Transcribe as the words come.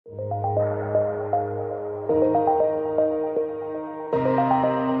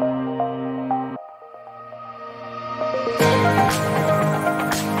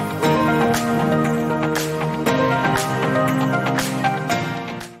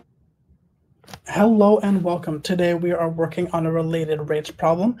Hello and welcome. Today we are working on a related rates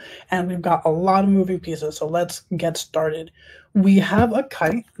problem and we've got a lot of moving pieces, so let's get started. We have a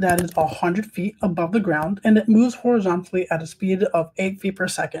kite that is 100 feet above the ground and it moves horizontally at a speed of 8 feet per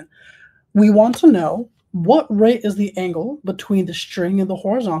second. We want to know what rate is the angle between the string and the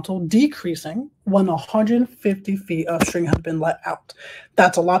horizontal decreasing when 150 feet of string has been let out.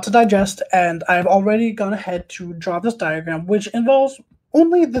 That's a lot to digest, and I've already gone ahead to draw this diagram, which involves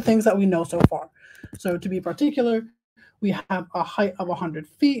only the things that we know so far. So to be particular, we have a height of 100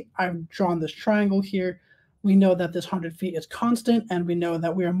 feet. I've drawn this triangle here. We know that this 100 feet is constant, and we know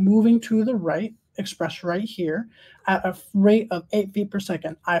that we are moving to the right, expressed right here, at a rate of 8 feet per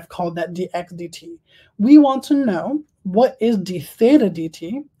second. I've called that dx dt. We want to know what is d theta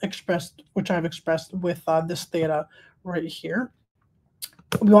dt, which I've expressed with this theta right here.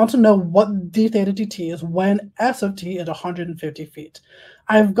 We want to know what d theta dt is when s of t is 150 feet.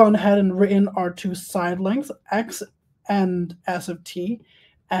 I've gone ahead and written our two side lengths, x and s of t,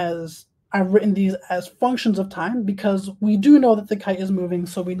 as I've written these as functions of time because we do know that the kite is moving,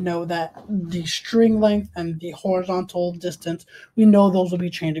 so we know that the string length and the horizontal distance, we know those will be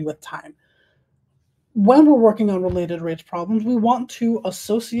changing with time. When we're working on related rates problems, we want to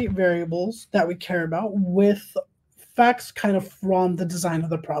associate variables that we care about with facts kind of from the design of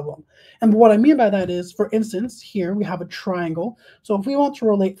the problem. And what I mean by that is, for instance, here we have a triangle. So if we want to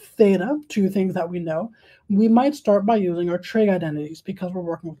relate theta to things that we know, we might start by using our trig identities because we're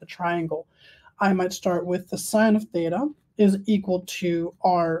working with a triangle. I might start with the sine of theta is equal to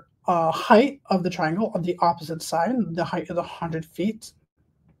our height of the triangle on the opposite side. The height is 100 feet.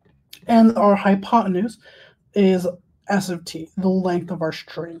 And our hypotenuse is s of t, the length of our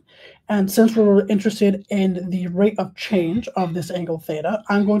string. And since we're interested in the rate of change of this angle theta,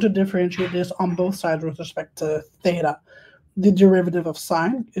 I'm going to differentiate this on both sides with respect to theta. The derivative of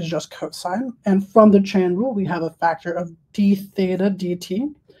sine is just cosine. And from the chain rule, we have a factor of d theta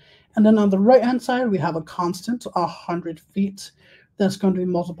dt. And then on the right-hand side, we have a constant, 100 feet. That's going to be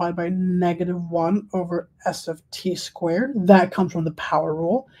multiplied by -1 over s of t squared. That comes from the power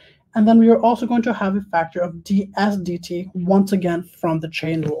rule. And then we are also going to have a factor of ds dt, once again from the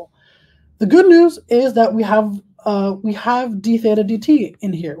chain rule. The good news is that we have d theta dt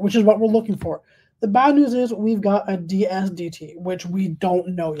in here, which is what we're looking for. The bad news is we've got a ds dt, which we don't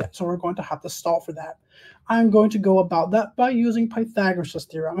know yet, so we're going to have to solve for that. I'm going to go about that by using Pythagoras'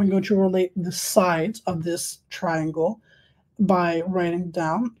 theorem. I'm going to relate the sides of this triangle by writing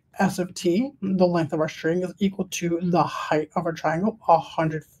down s of t, the length of our string, is equal to the height of our triangle,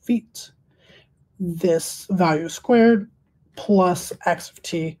 100 feet. This value squared plus x of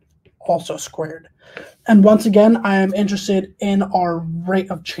t also squared. And once again, I am interested in our rate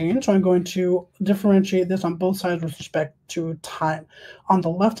of change, so I'm going to differentiate this on both sides with respect to time. On the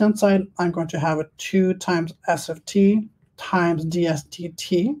left-hand side, I'm going to have a 2 times s of t times ds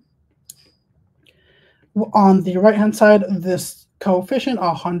dt. On the right-hand side, this coefficient,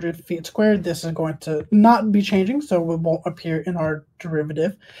 100 feet squared, this is going to not be changing, so it won't appear in our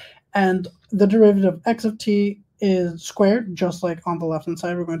derivative. And the derivative of x of t is squared, just like on the left-hand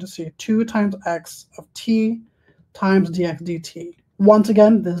side. We're going to see 2 times x of t times dx dt. Once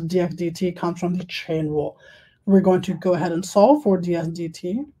again, this dx dt comes from the chain rule. We're going to go ahead and solve for ds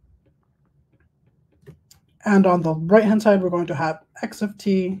dt. And on the right-hand side, we're going to have x of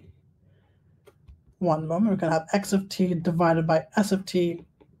t. One moment, we're going to have x of t divided by s of t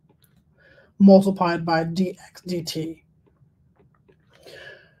multiplied by dx dt.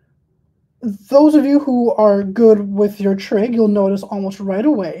 Those of you who are good with your trig, you'll notice almost right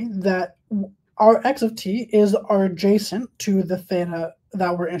away that our x of t is our adjacent to the theta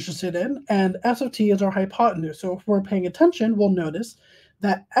that we're interested in, and s of t is our hypotenuse. So if we're paying attention, we'll notice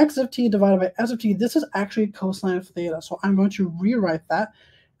that x of t divided by s of t, this is actually cosine of theta. So I'm going to rewrite that.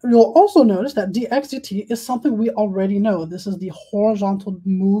 You'll also notice that dx dt is something we already know. This is the horizontal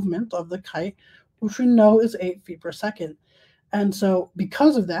movement of the kite, which we know is 8 feet per second. And so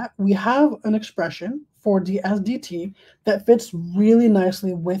because of that, we have an expression for ds dt that fits really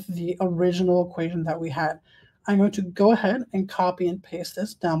nicely with the original equation that we had. I'm going to go ahead and copy and paste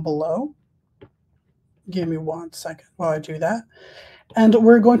this down below. Give me 1 second while I do that. And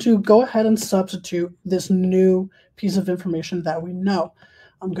we're going to go ahead and substitute this new piece of information that we know.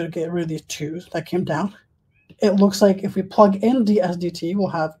 I'm going to get rid of these 2's that came down. It looks like if we plug in ds dt, we'll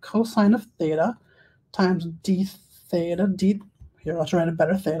have cosine of theta times d theta d. Here, let's write a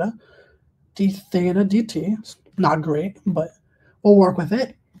better theta. D theta dt. It's not great, but we'll work with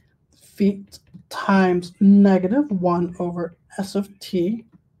it. Feet times -1 over s of t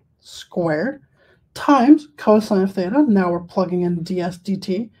squared times cosine of theta. Now we're plugging in ds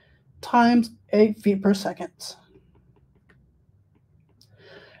dt. times 8 feet per second.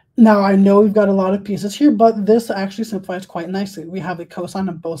 Now, I know we've got a lot of pieces here, but this actually simplifies quite nicely. We have the cosine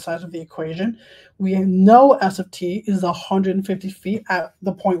on both sides of the equation. We know S of t is 150 feet at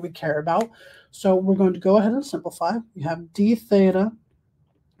the point we care about. So we're going to go ahead and simplify. We have d theta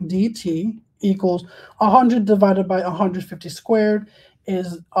dt equals 100 divided by 150 squared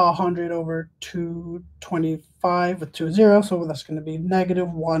is 100 over 225 with 2 zeros. So that's going to be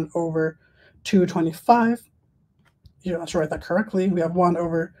negative 1 over 225. Yeah, let's write that correctly. We have 1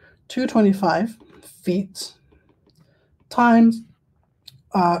 over 225 feet times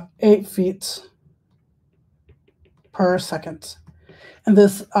 8 feet per second. And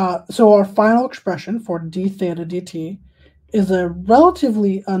this, so our final expression for d theta dt is a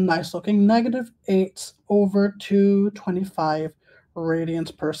relatively nice looking negative 8 over 225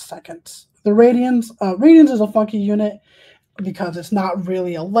 radians per second. The radians is a funky unit because it's not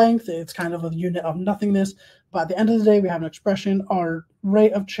really a length, it's kind of a unit of nothingness. But at the end of the day, we have an expression, our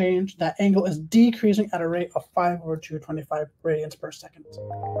rate of change, that angle is decreasing at a rate of 5 over 225 radians per second.